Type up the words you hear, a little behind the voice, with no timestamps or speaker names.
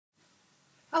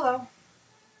Hello.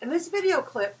 In this video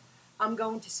clip, I'm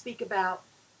going to speak about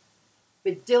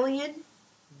Vidillion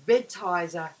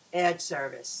VidTizer ad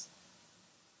service.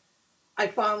 I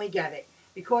finally get it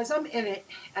because I'm in it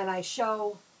and I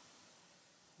show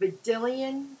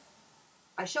Vidillion,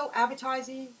 I show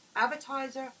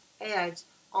advertiser ads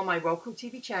on my Roku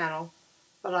TV channel,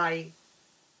 but I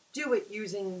do it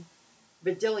using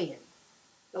Vidillion.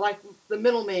 They're like the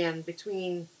middleman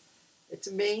between, it's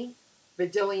me,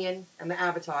 Vidillion, and the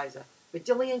advertiser.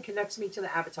 Vidillion connects me to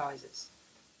the advertisers.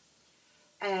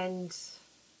 And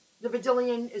the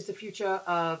Vidillion is the future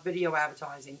of video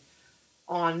advertising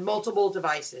on multiple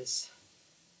devices.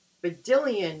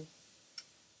 Vidillion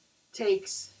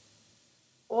takes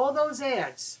all those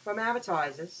ads from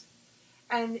advertisers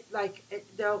and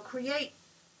they'll create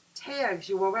tags,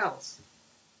 URLs.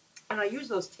 And I use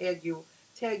those tag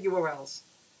URLs.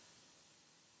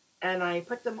 And I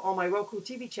put them on my Roku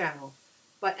TV channel.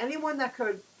 But anyone that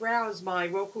could browse my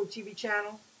Roku TV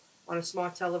channel on a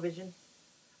smart television,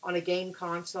 on a game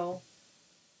console,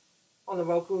 on the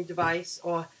Roku device,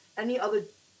 or any other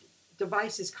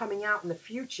devices coming out in the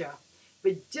future,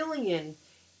 Vidillion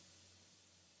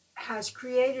has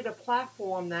created a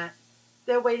platform that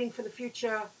they're waiting for the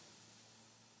future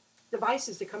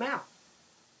devices to come out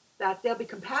that they'll be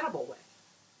compatible with.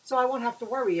 So I won't have to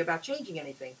worry about changing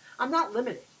anything. I'm not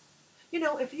limited. You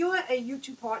know, if you're a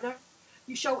YouTube partner,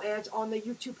 you show ads on the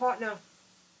YouTube partner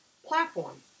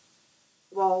platform.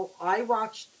 Well, I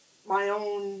watched my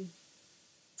own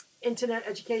Internet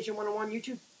Education 101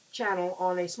 YouTube channel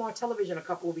on a smart television a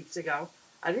couple of weeks ago.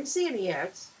 I didn't see any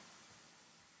ads.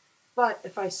 But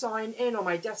if I sign in on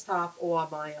my desktop or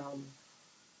my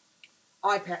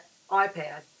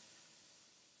iPad,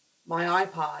 my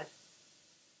iPod,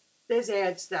 there's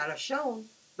ads that are shown,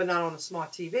 but not on the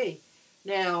smart TV.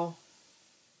 Now,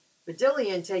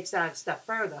 Vidillion takes that a step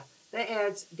further. Their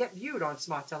ads get viewed on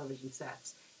smart television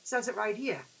sets. It says it right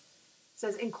here. It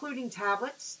says including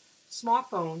tablets,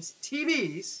 smartphones,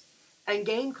 TVs, and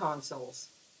game consoles.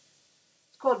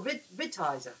 It's called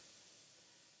VidTizer.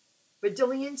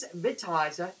 Vidillion's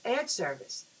VidTizer ad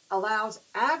service allows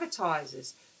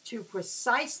advertisers to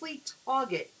precisely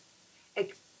target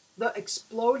the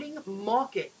exploding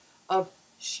market of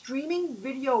streaming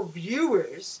video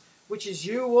viewers, which is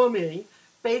you or me,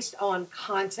 based on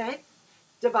content,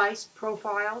 device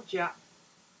profile,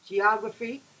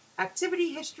 geography,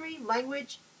 activity history,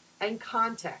 language, and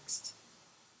context.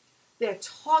 They're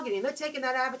taking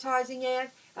that advertising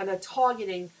ad and they're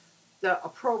targeting the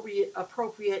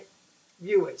appropriate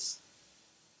viewers.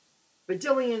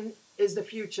 Vidillion is the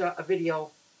future of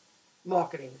video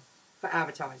marketing for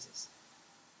advertisers.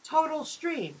 Total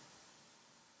Stream.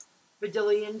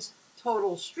 Vidillion's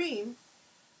Total Stream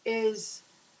is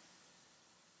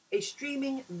a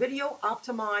streaming video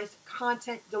optimized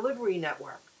content delivery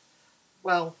network.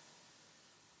 Well,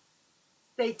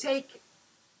 they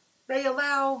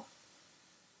allow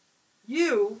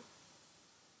you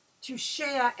to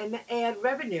share in the ad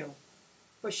revenue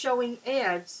for showing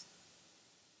ads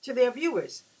to their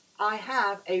viewers. I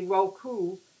have a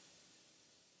Roku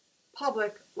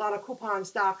public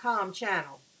lottacoupons.com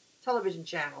channel, television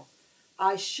channel.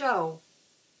 I show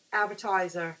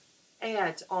advertiser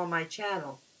ads on my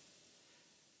channel.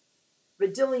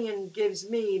 Vidillion gives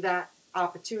me that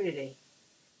opportunity,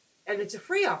 and it's a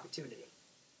free opportunity.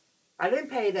 I didn't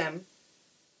pay them.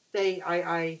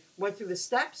 I went through the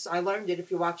steps. I learned it. If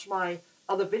you watch my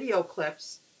other video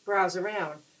clips, browse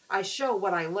around, I show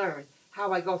what I learned,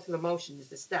 how I go through the motions,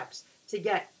 the steps, to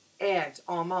get ads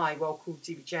on my Roku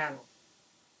TV channel.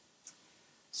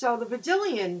 So the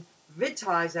Vidillion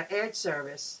VidTizer ad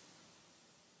service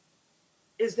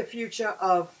is the future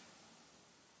of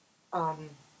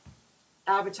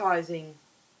advertising,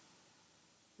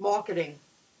 marketing.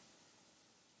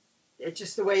 It's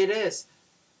just the way it is.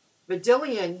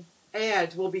 Vidillion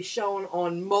ads will be shown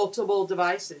on multiple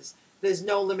devices. There's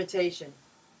no limitation.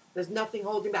 There's nothing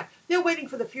holding back. They're waiting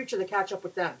for the future to catch up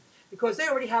with them because they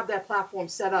already have that platform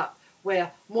set up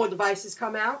where more devices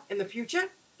come out in the future,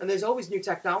 and there's always new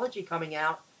technology coming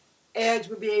out. Ads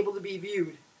will be able to be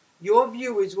viewed. Your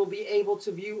viewers will be able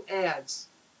to view ads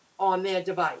on their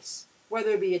device,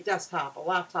 whether it be a desktop, a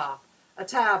laptop, a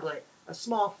tablet, a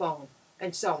smartphone,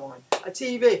 and so on. A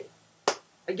TV,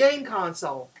 a game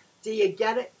console. Do you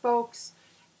get it, folks?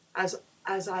 As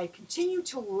I continue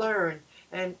to learn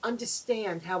and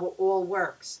understand how it all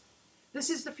works, this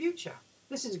is the future.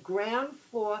 This is ground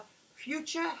floor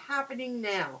future happening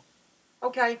now.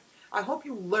 Okay, I hope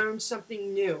you learned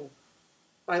something new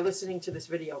by listening to this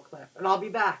video clip. And I'll be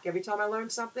back. Every time I learn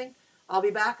something, I'll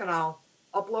be back and I'll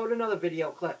upload another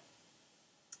video clip.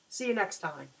 See you next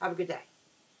time. Have a good day.